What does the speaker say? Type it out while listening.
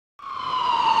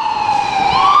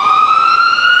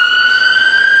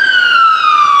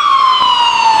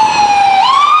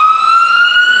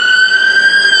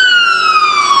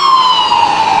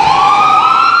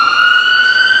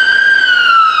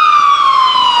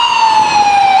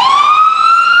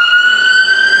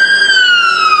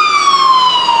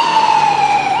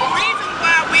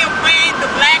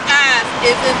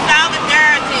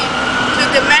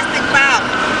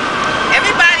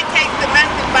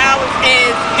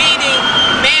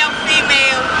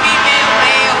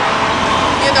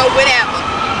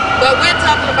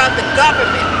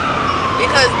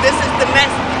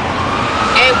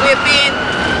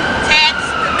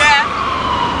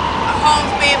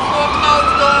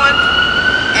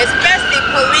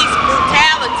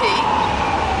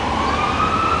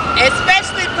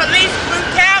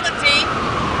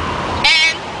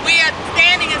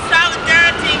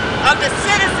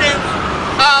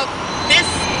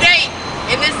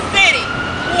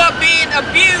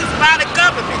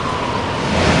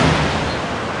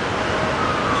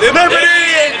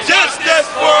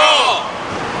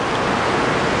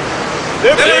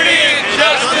Liberty and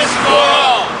justice for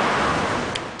all.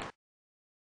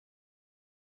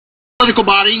 Political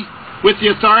body with the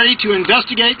authority to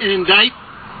investigate and indict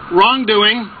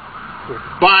wrongdoing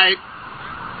by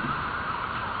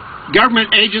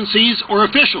government agencies or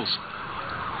officials.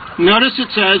 Notice it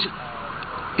says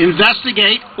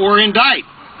investigate or indict.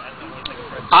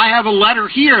 I have a letter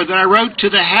here that I wrote to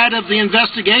the head of the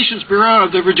Investigations Bureau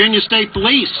of the Virginia State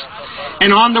Police,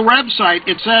 and on the website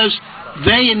it says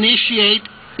they initiate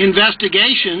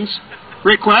investigations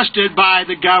requested by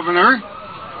the governor,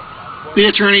 the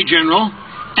attorney general,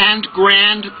 and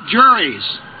grand juries.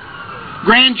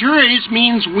 Grand juries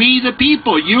means we the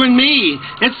people, you and me.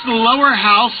 It's the lower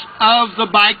house of the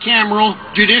bicameral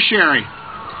judiciary.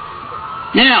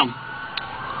 Now,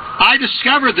 I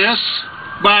discovered this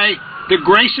by the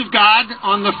grace of God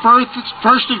on the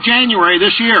 1st of January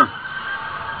this year.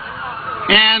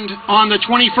 And on the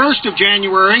 21st of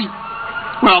January,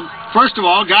 well, first of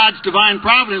all, God's divine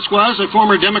providence was a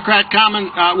former Democrat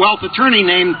Commonwealth attorney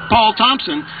named Paul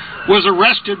Thompson was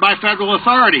arrested by federal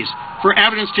authorities for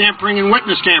evidence tampering and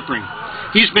witness tampering.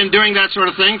 He's been doing that sort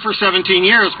of thing for 17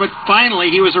 years, but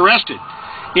finally he was arrested.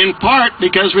 In part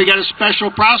because we got a special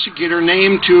prosecutor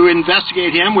named to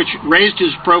investigate him, which raised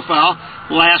his profile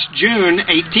last June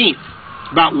 18th,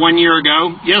 about 1 year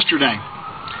ago, yesterday.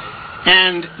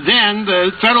 And then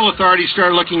the federal authorities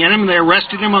started looking at him, and they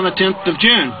arrested him on the 10th of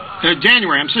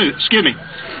January. Excuse me.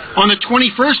 On the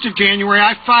 21st of January,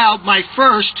 I filed my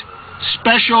first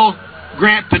special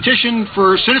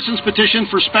citizens petition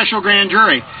for special grand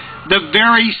jury. The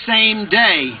very same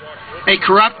day, a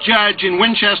corrupt judge in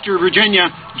Winchester, Virginia,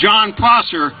 John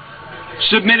Prosser,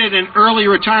 submitted an early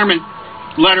retirement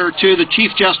letter to the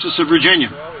Chief Justice of Virginia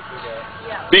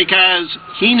because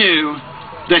he knew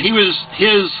that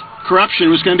his corruption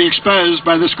was going to be exposed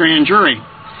by this grand jury.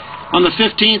 On the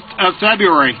 15th of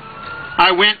February,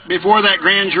 I went before that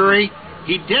grand jury.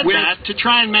 He did that to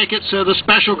try and make it so the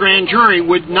special grand jury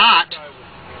would not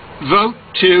vote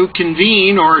to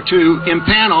convene or to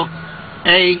impanel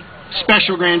a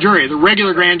special grand jury. The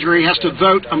regular grand jury has to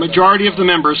vote a majority of the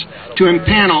members to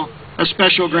impanel a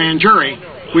special grand jury,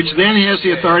 which then has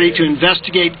the authority to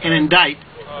investigate and indict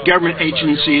government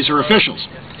agencies or officials.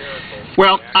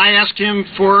 Well, I asked him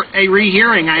for a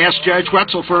rehearing. I asked Judge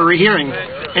Wetzel for a rehearing,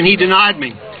 and he denied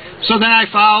me. So then I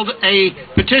filed a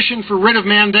petition for writ of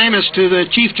mandamus to the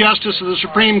Chief Justice of the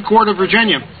Supreme Court of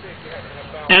Virginia.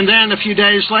 And then a few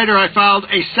days later, I filed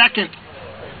a second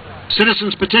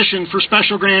citizens petition for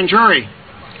special grand jury.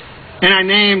 And I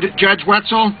named Judge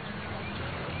Wetzel,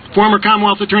 former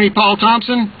Commonwealth Attorney Paul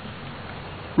Thompson,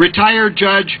 retired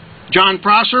Judge John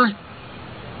Prosser,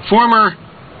 former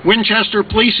Winchester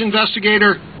police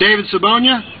investigator David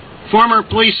Sabonia, former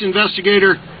police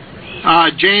investigator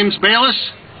James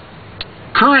Bayless,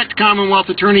 current Commonwealth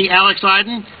Attorney Alex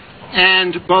Iden,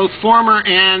 and both former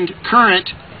and current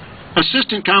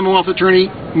Assistant Commonwealth Attorney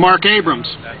Mark Abrams.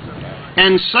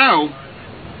 And so,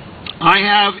 I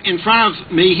have in front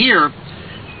of me here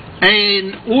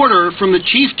an order from the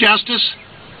Chief Justice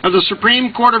of the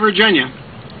Supreme Court of Virginia,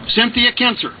 Cynthia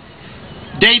Kinser,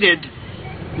 dated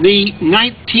the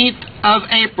 19th of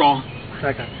April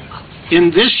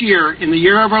in this year, in the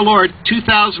year of our Lord,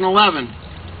 2011,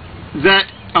 that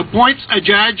appoints a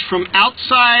judge from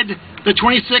outside the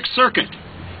 26th Circuit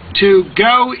to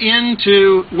go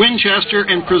into Winchester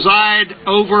and preside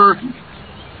over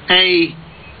a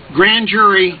grand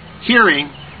jury hearing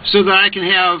so that I can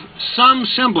have some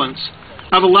semblance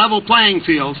of a level playing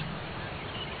field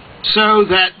so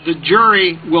that the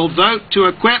jury will vote to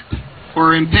equip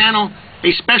or impanel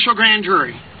a special grand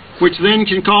jury, which then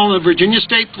can call the Virginia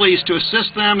State Police to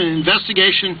assist them in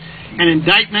investigation and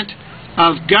indictment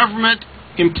of government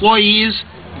employees,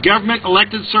 government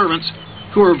elected servants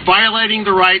who are violating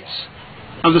the rights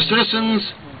of the citizens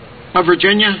of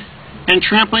Virginia and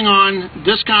trampling on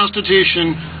this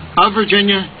Constitution of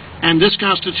Virginia and this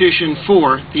Constitution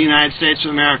for the United States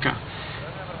of America.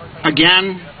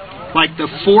 Again, like the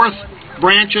fourth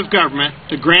branch of government,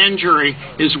 the grand jury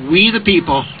is we the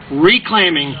people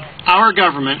reclaiming our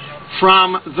government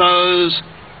from those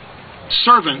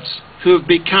servants who have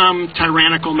become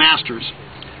tyrannical masters.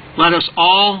 Let us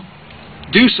all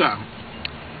do so.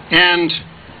 And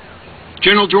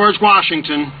General George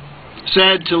Washington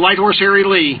said to Light Horse Harry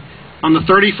Lee on the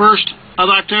 31st of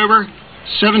October,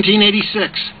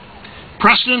 1786,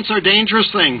 "Precedents are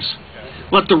dangerous things.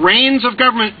 Let the reins of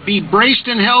government be braced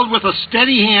and held with a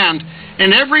steady hand,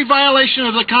 and every violation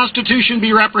of the Constitution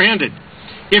be reprehended.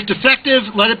 If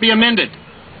defective, let it be amended,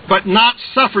 but not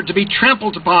suffered to be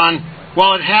trampled upon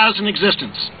while it has an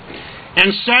existence."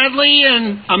 And sadly,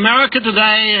 in America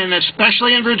today, and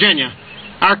especially in Virginia,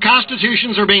 Our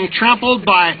constitutions are being trampled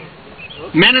by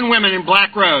men and women in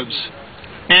black robes.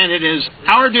 And it is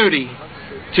our duty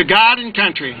to God and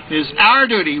country, it is our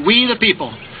duty, we the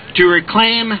people, to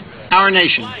reclaim our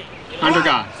nation under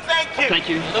God. Thank you. Thank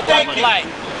you. Thank you.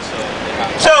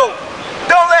 So,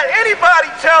 don't let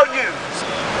anybody tell you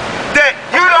that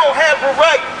you don't have a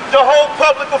right to hold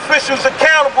public officials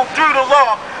accountable through the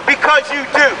law, because you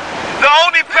do. The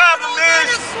only problem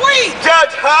is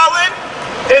Judge Holland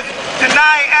is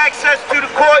denying access to the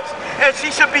courts, and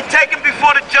she should be taken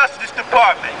before the Justice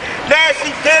Department. Nancy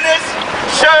Dennis,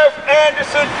 Sheriff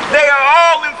Anderson, they are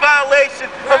all in violation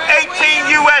of 18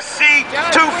 U.S.C.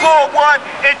 241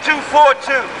 and 242.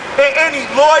 And any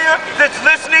lawyer that's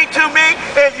listening to me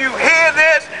and you hear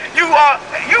this, you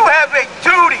have a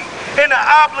duty and an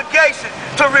obligation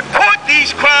to report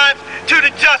these crimes to the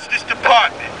Justice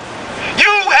Department. You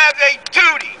have a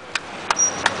duty.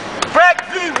 Brett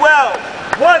V. Wells,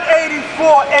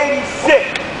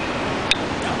 18486.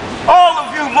 All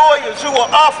of you lawyers who are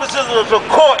officers of the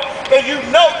court, and you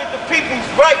know that the people's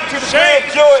right to the grand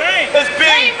jury is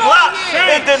being blocked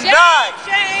and denied,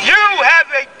 you have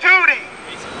a duty.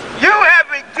 You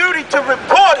have a duty to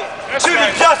report it to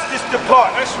the Justice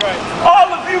Department. That's right.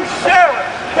 All of you sheriffs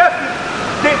definitely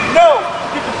didn't know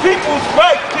that the people's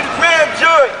right to the grand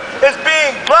jury is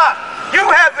being blocked. You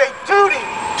have a duty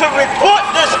to report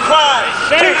this crime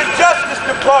to the Justice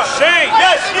Department.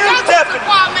 Yes, you definitely.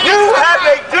 You have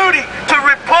a duty to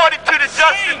report it to the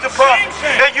Justice Department.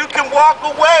 And you can walk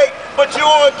away, but you're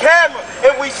on camera,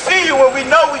 and we see you, and we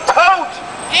know we told you.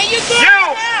 And you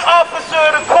officer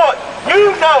of the court,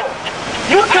 you know.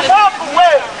 You can walk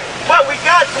away, but we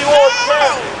got you on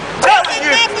camera. Telling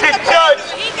you that Judge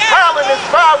Holland is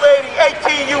violating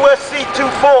 18 U.S.C.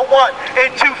 241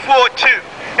 and 242.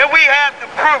 And we have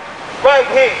the proof right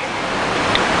here.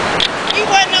 He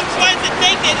wasn't up trying to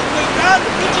think that regardless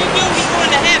of what you do, he's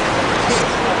going to heaven.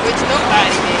 Which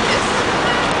nobody did this.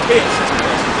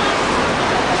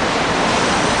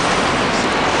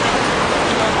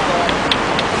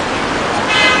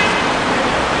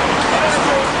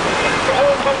 To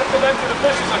hold public elected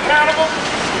officials accountable.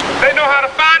 They know how to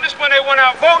find us when they want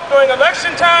our vote during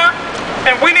election time.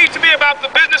 And we need to be about the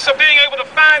business of being able to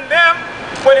find them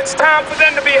when it's time for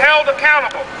them to be held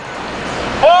accountable.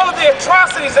 All of the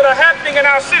atrocities that are happening in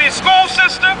our city school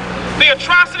system, the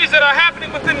atrocities that are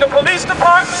happening within the police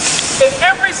department, in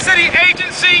every city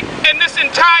agency in this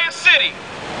entire city.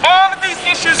 All of these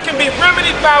issues can be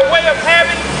remedied by way of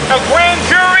having a grand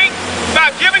jury,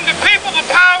 by giving the people the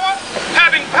power,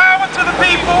 having power to the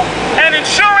people, and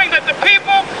ensuring that the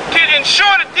people can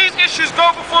ensure that these issues go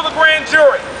before the grand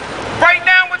jury. Right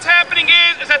now what's happening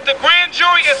is that the grand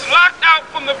jury is locked out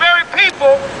from the very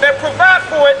people that provide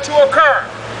for it to occur.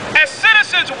 As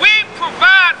citizens, we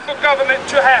provide for government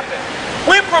to happen.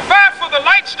 We provide for the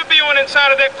lights to be on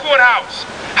inside of that courthouse.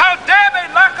 How dare they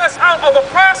lock us out of a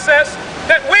process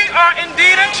that we are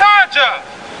indeed in charge of?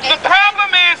 The problem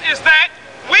is that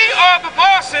we are the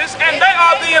bosses and they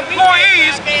are the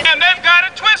employees, and they've got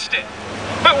it twisted.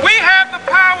 But we have the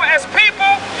power as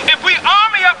people if we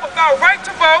army up with our right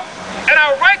to vote and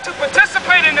our right to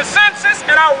participate in the census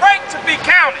and our right to be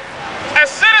counted. As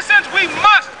citizens, we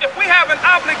must, if we have an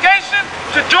obligation,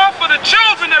 to do it for the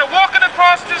children that are walking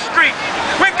across the street.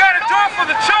 We've got to do it for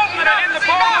the children that are in the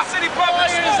Baltimore City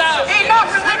Public Schools.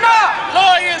 Enough is enough!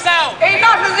 Lawyers out!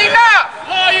 Enough is enough!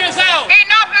 Lawyers out!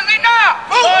 Enough is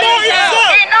enough! Lawyers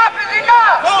out! Enough is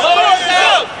enough! Lawyers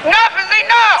out! Enough is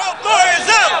enough! Lawyers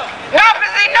out! Enough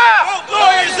is enough!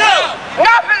 Lawyers out!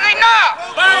 Enough is enough!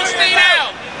 Bernstein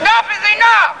out! Enough is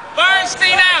enough!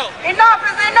 Bernstein out! Enough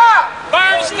is enough!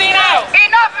 Bernstein out!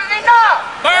 Enough is enough!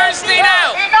 Bernstein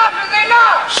out! Enough is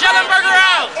enough! Schellenberger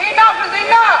out! Enough is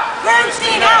enough!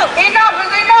 Bernstein out! Enough is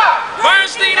enough!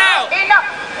 Bernstein out! Enough!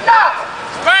 Enough!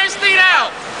 Bernstein out!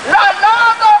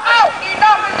 Alonzo out!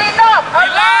 Enough is enough!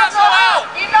 Alonzo out!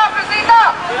 Enough is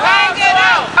enough! Alonzo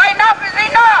out! Enough is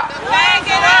enough!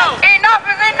 Alonzo out! Enough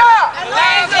is enough!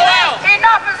 Alonzo out!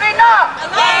 Enough is enough!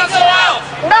 Alonzo out!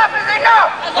 Enough is enough!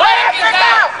 Alonzo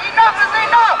out! Enough is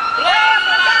enough! Alonzo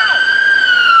out!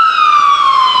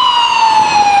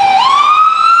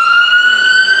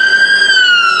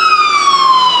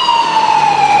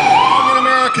 In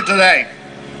America today,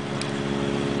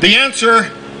 the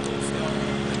answer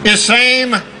is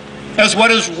same as what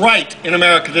is right in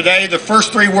America today. The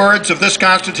first three words of this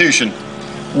Constitution: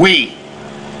 we,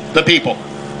 the people.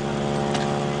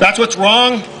 That's what's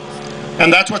wrong,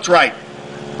 and that's what's right.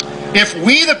 If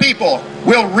we, the people,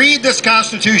 will read this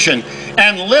Constitution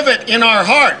and live it in our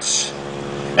hearts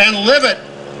and live it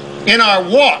in our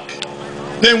walk,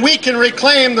 then we can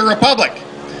reclaim the republic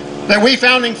that we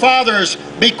founding fathers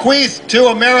bequeathed to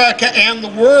America and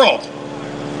the world.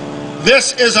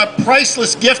 This is a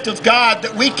priceless gift of God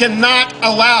that we cannot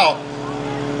allow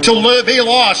to be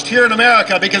lost here in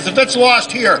America, because if it's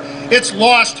lost here, it's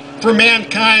lost for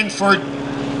mankind for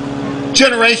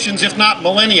generations, if not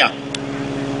millennia.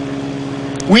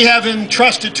 We have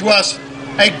entrusted to us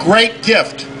a great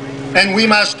gift, and we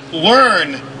must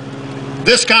learn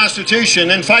this Constitution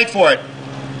and fight for it.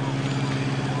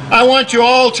 I want you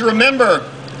all to remember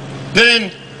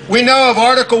that we know of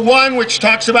Article 1, which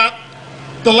talks about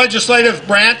the legislative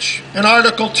branch, and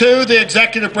Article 2, the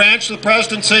executive branch, the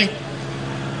presidency.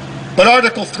 But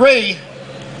Article 3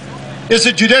 is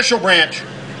the judicial branch.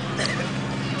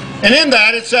 And in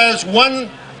that it says one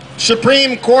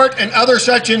Supreme Court and other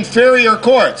such inferior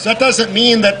courts. That doesn't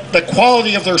mean that the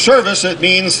quality of their service, it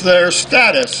means their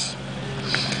status.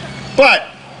 But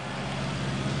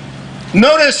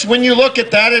notice when you look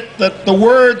at that, that the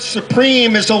word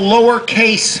supreme is a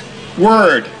lowercase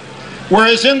word.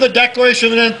 Whereas in the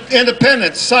Declaration of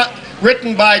Independence,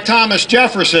 written by Thomas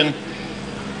Jefferson,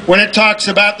 when it talks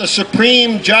about the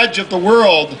supreme judge of the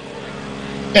world,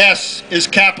 S is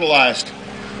capitalized.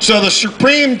 So the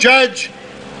supreme judge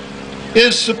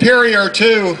is superior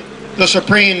to the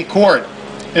Supreme Court.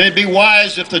 And it'd be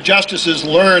wise if the justices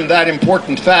learned that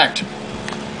important fact.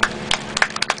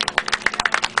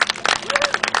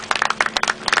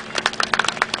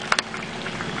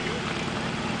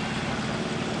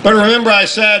 But remember, I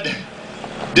said,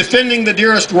 defending the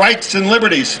dearest rights and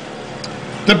liberties.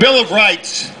 The Bill of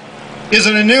Rights is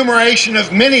an enumeration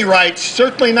of many rights,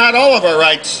 certainly not all of our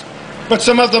rights, but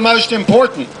some of the most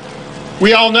important.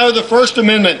 We all know the First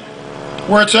Amendment,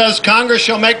 where it says, Congress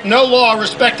shall make no law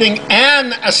respecting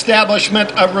an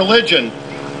establishment of religion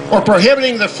or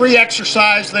prohibiting the free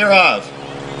exercise thereof.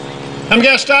 I'm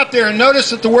going to stop there and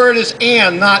notice that the word is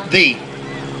 "and," not "the."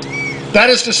 That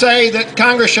is to say that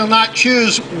Congress shall not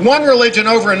choose one religion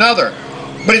over another,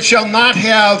 but it shall not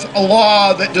have a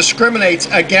law that discriminates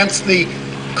against the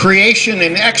creation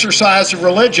and exercise of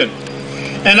religion.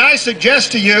 And I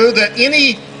suggest to you that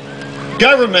any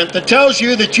government that tells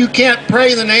you that you can't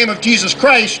pray in the name of Jesus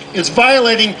Christ is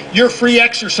violating your free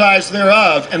exercise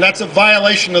thereof, and that's a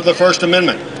violation of the First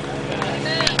Amendment.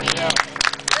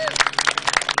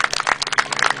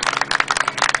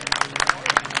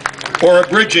 Or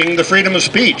abridging the freedom of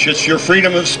speech. It's your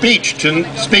freedom of speech to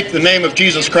speak the name of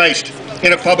Jesus Christ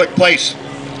in a public place,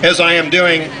 as I am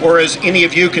doing, or as any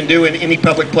of you can do in any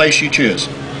public place you choose.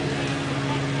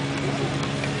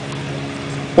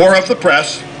 Or of the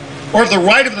press, or of the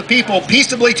right of the people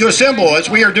peaceably to assemble, as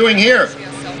we are doing here,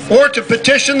 or to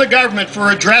petition the government for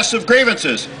redress of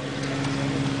grievances.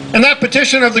 And that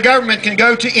petition of the government can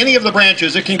go to any of the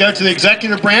branches. It can go to the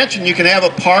executive branch, and you can have a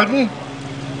pardon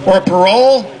or a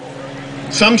parole,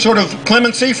 some sort of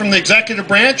clemency from the executive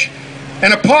branch.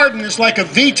 And a pardon is like a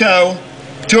veto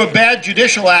to a bad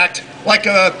judicial act, like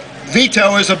a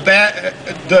veto is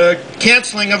the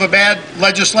canceling of a bad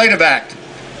legislative act.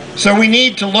 So we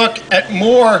need to look at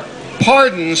more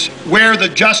pardons where the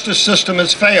justice system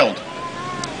has failed.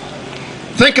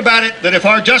 Think about it, that if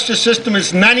our justice system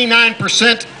is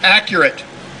 99% accurate,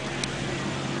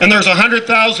 and there's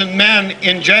 100,000 men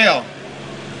in jail,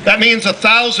 that means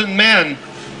 1,000 men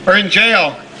are in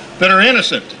jail that are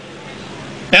innocent.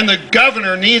 And the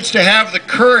governor needs to have the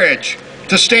courage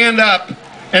to stand up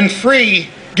and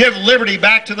give liberty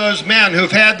back to those men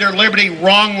who've had their liberty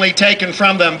wrongly taken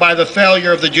from them by the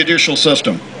failure of the judicial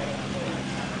system.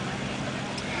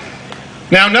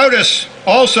 Now notice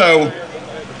also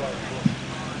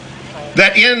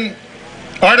that in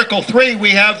Article 3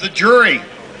 we have the jury,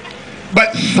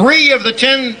 but 3 of the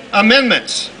 10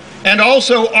 amendments, and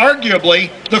also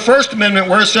arguably the First Amendment,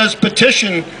 where it says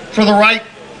petition for the right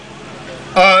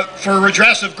for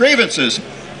redress of grievances.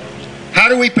 How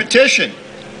do we petition?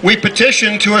 We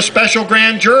petition to a special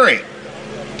grand jury.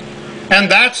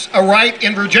 And that's a right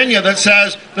in Virginia that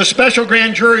says the special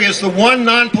grand jury is the one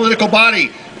non-political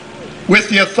body with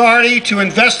the authority to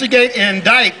investigate and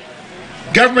indict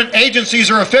government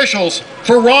agencies or officials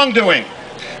for wrongdoing.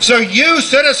 So you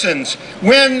citizens,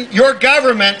 when your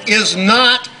government is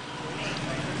not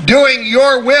doing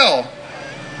your will,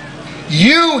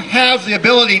 you have the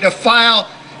ability to file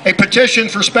a petition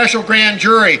for special grand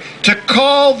jury to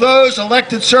call those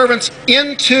elected servants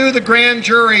into the grand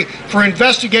jury for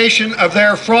investigation of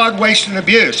their fraud, waste, and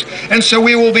abuse. And so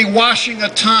we will be washing a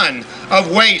ton of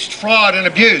waste, fraud, and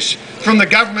abuse from the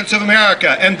governments of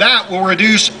America, and that will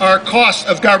reduce our costs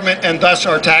of government and thus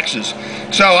our taxes.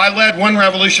 So I led one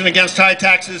revolution against high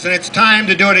taxes, and it's time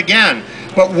to do it again.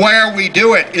 But where we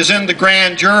do it is in the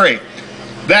grand jury.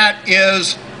 That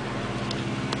is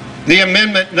the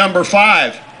Amendment number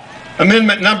 5.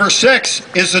 Amendment number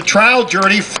 6 is the trial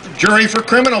jury for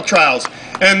criminal trials.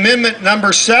 Amendment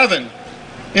number 7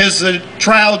 is the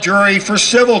trial jury for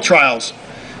civil trials.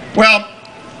 Well,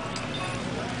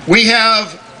 we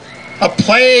have a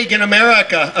plague in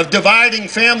America of dividing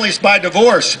families by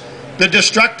divorce, the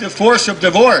destructive force of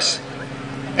divorce.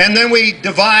 And then we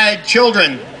divide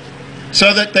children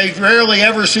so that they rarely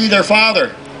ever see their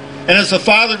father. And as the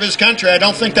father of his country, I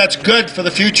don't think that's good for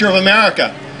the future of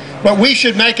America. But we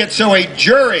should make it so a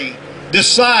jury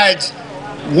decides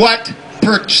what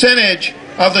percentage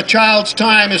of the child's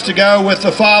time is to go with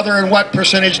the father and what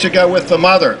percentage to go with the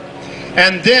mother.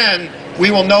 And then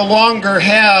we will no longer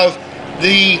have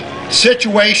the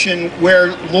situation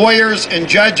where lawyers and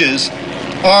judges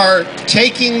are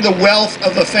taking the wealth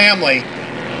of the family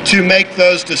to make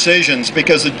those decisions,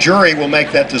 because the jury will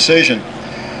make that decision.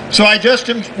 So I just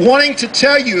am wanting to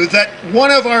tell you that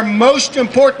one of our most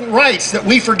important rights that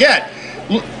we forget.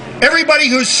 Everybody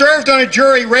who's served on a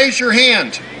jury, raise your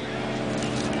hand.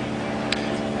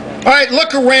 All right,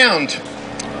 look around.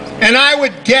 And I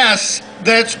would guess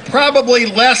that it's probably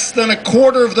less than a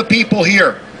quarter of the people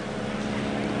here.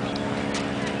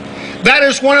 That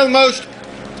is one of the most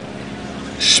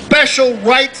special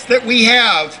rights that we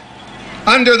have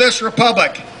under this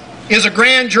republic, is a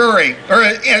grand jury,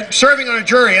 or serving on a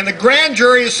jury. And the grand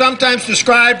jury is sometimes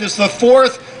described as the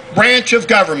fourth branch of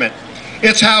government.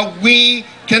 It's how we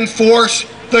can force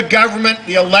the government,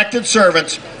 the elected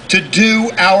servants, to do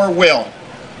our will.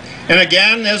 And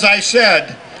again, as I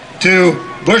said to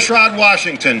Bushrod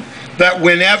Washington, that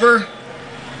whenever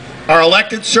our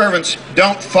elected servants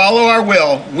don't follow our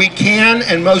will, we can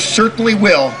and most certainly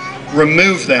will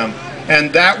remove them.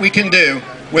 And that we can do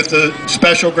with the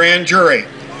special grand jury.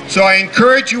 So I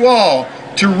encourage you all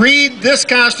to read this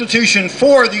Constitution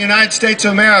for the United States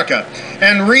of America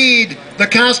and read the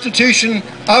Constitution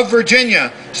of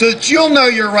Virginia so that you'll know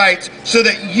your rights, so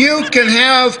that you can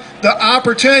have the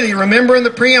opportunity. Remember, in the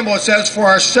preamble it says, for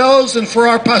ourselves and for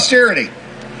our posterity.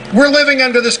 We're living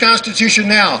under this Constitution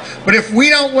now, but if we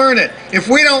don't learn it, if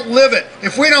we don't live it,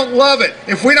 if we don't love it,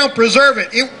 if we don't preserve it,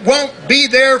 it won't be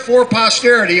there for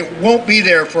posterity. It won't be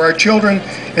there for our children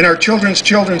and our children's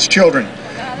children's children.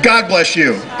 God bless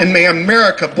you, and may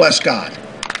America bless God.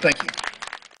 Thank you.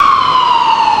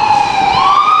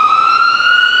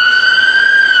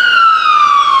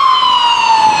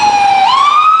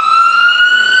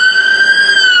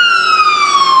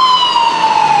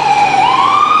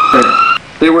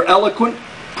 They were eloquent,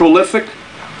 prolific,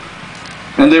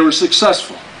 and they were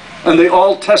successful. And they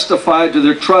all testified to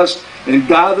their trust in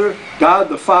God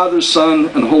the Father, Son,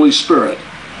 and Holy Spirit.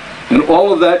 And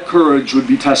all of that courage would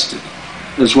be tested,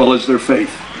 as well as their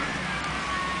faith.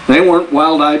 They weren't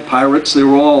wild-eyed pirates. They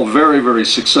were all very, very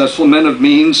successful, men of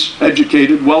means,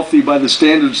 educated, wealthy by the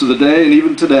standards of the day, and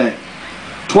even today.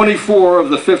 24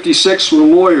 of the 56 were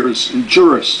lawyers and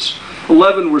jurists.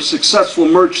 11 were successful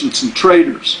merchants and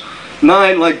traders.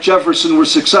 9, like Jefferson, were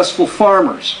successful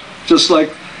farmers, just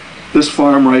like this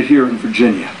farm right here in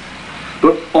Virginia.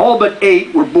 But all but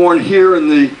 8 were born here in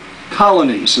the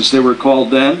colonies, as they were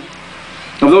called then.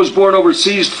 Of those born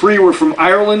overseas, 3 were from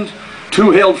Ireland,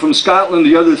 2 hailed from Scotland,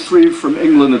 the other 3 from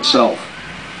England itself.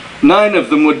 9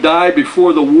 of them would die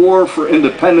before the war for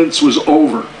independence was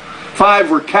over.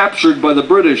 5 were captured by the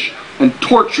British and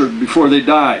tortured before they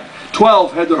died.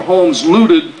 12 had their homes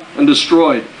looted and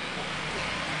destroyed.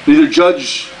 Neither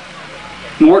Judge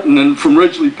Norton from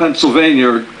Ridgely, Pennsylvania,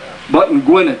 or Button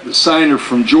Gwinnett, the signer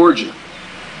from Georgia,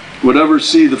 would ever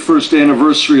see the first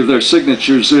anniversary of their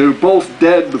signatures. They were both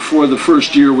dead before the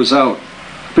first year was out.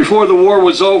 Before the war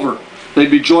was over,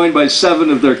 they'd be joined by 7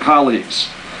 of their colleagues.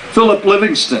 Philip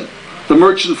Livingston, the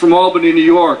merchant from Albany, New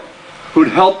York, who'd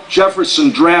helped Jefferson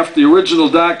draft the original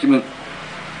document,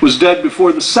 was dead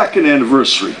before the second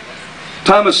anniversary.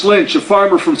 Thomas Lynch, a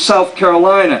farmer from South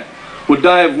Carolina, would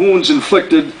die of wounds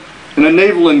inflicted in a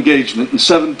naval engagement in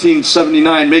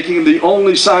 1779, making him the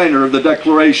only signer of the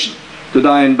Declaration to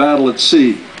die in battle at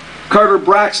sea. Carter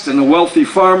Braxton, a wealthy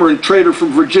farmer and trader from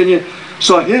Virginia,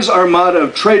 saw his armada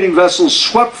of trading vessels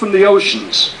swept from the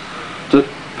oceans. To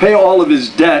pay all of his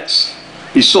debts,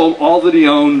 he sold all that he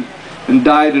owned and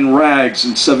died in rags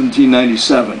in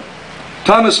 1797.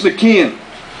 Thomas McKeon,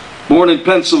 born in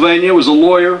Pennsylvania, was a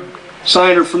lawyer,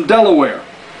 signer from Delaware.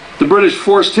 The British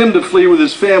forced him to flee with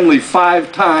his family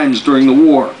 5 times during the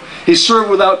war. He served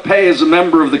without pay as a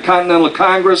member of the Continental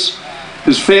Congress,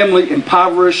 his family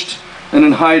impoverished and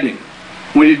in hiding.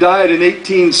 When he died in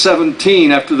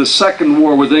 1817, after the Second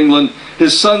War with England,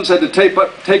 his sons had to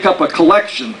take up a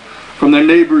collection from their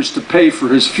neighbors to pay for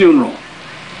his funeral.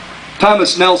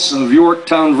 Thomas Nelson of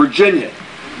Yorktown, Virginia,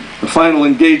 the final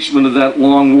engagement of that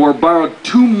long war, borrowed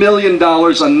 $2 million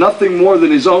on nothing more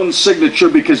than his own signature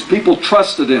because people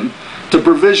trusted him to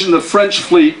provision the French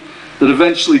fleet that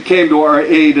eventually came to our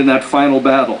aid in that final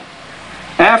battle.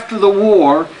 After the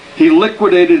war, he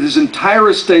liquidated his entire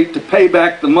estate to pay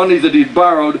back the money that he'd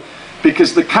borrowed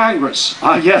because the Congress,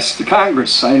 yes, the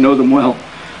Congress, I know them well,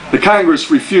 the Congress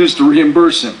refused to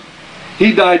reimburse him.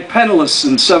 He died penniless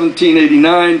in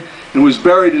 1789 and was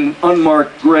buried in an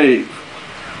unmarked grave.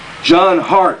 John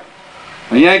Hart,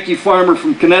 a Yankee farmer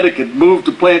from Connecticut, moved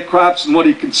to plant crops in what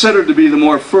he considered to be the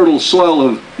more fertile soil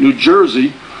of New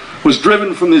Jersey, was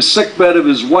driven from the sickbed of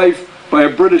his wife by a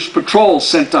British patrol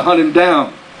sent to hunt him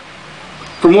down.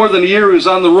 For more than a year he was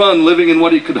on the run, living in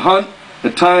what he could hunt,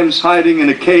 at times hiding in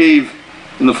a cave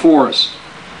in the forest.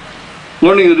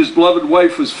 Learning that his beloved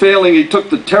wife was failing, he took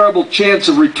the terrible chance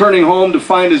of returning home to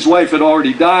find his wife had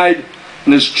already died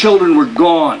and his children were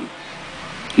gone.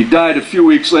 He died a few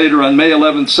weeks later on May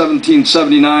 11,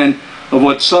 1779, of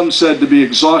what some said to be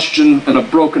exhaustion and a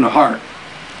broken heart.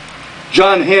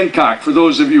 John Hancock, for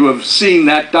those of you who have seen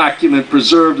that document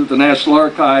preserved at the National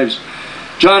Archives,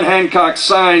 John Hancock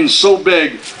signed so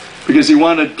big because he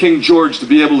wanted King George to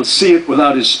be able to see it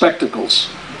without his spectacles.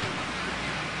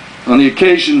 On the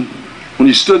occasion when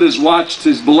he stood and watched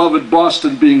his beloved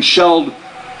Boston being shelled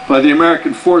by the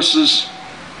American forces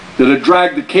that had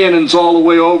dragged the cannons all the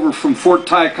way over from Fort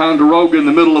Ticonderoga in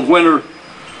the middle of winter,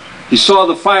 he saw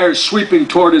the fires sweeping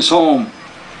toward his home.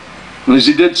 And as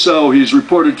he did so, he is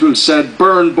reported to have said,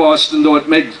 "Burn Boston, though it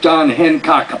makes John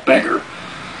Hancock a beggar.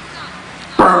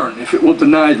 Burn, if it will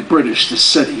deny the British this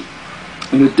city."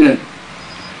 And it did.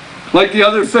 Like the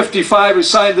other 55 who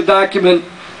signed the document,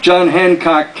 John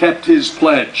Hancock kept his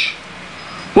pledge.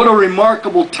 What a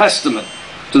remarkable testament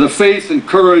to the faith and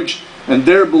courage and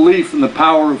their belief in the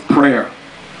power of prayer.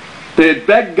 They had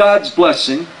begged God's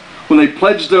blessing when they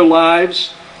pledged their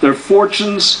lives, their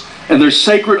fortunes, and their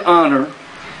sacred honor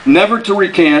never to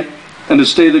recant and to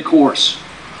stay the course.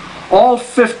 All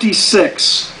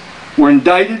 56 were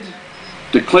indicted,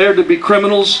 declared to be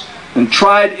criminals, and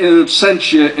tried in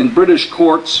absentia in British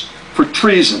courts for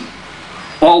treason.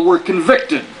 All were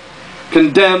convicted,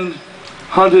 condemned,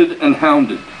 hunted, and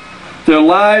hounded. Their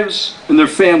lives and their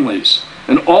families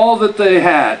and all that they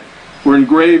had were in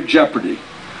grave jeopardy,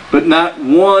 but not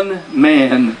one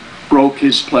man broke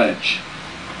his pledge.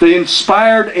 They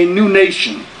inspired a new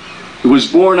nation that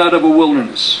was born out of a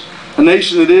wilderness, a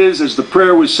nation that is, as the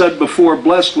prayer was said before,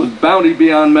 blessed with bounty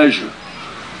beyond measure.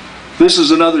 This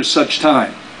is another such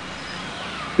time.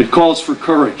 It calls for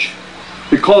courage.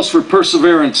 It calls for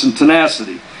perseverance and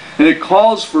tenacity. And it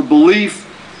calls for belief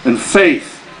and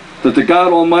faith that the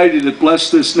God Almighty that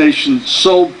blessed this nation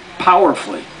so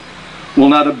powerfully will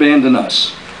not abandon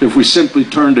us if we simply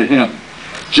turn to Him.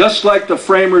 Just like the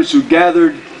framers who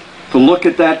gathered to look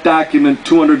at that document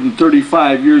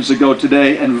 235 years ago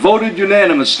today and voted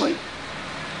unanimously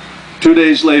 2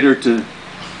 days later to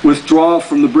withdraw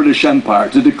from the British Empire,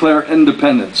 to declare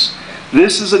independence.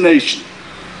 This is a nation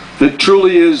that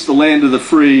truly is the land of the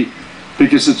free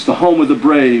because it's the home of the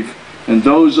brave, and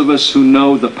those of us who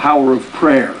know the power of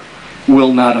prayer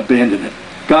will not abandon it.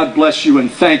 God bless you,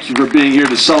 and thank you for being here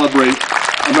to celebrate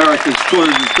America's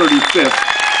 235th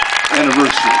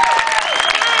anniversary.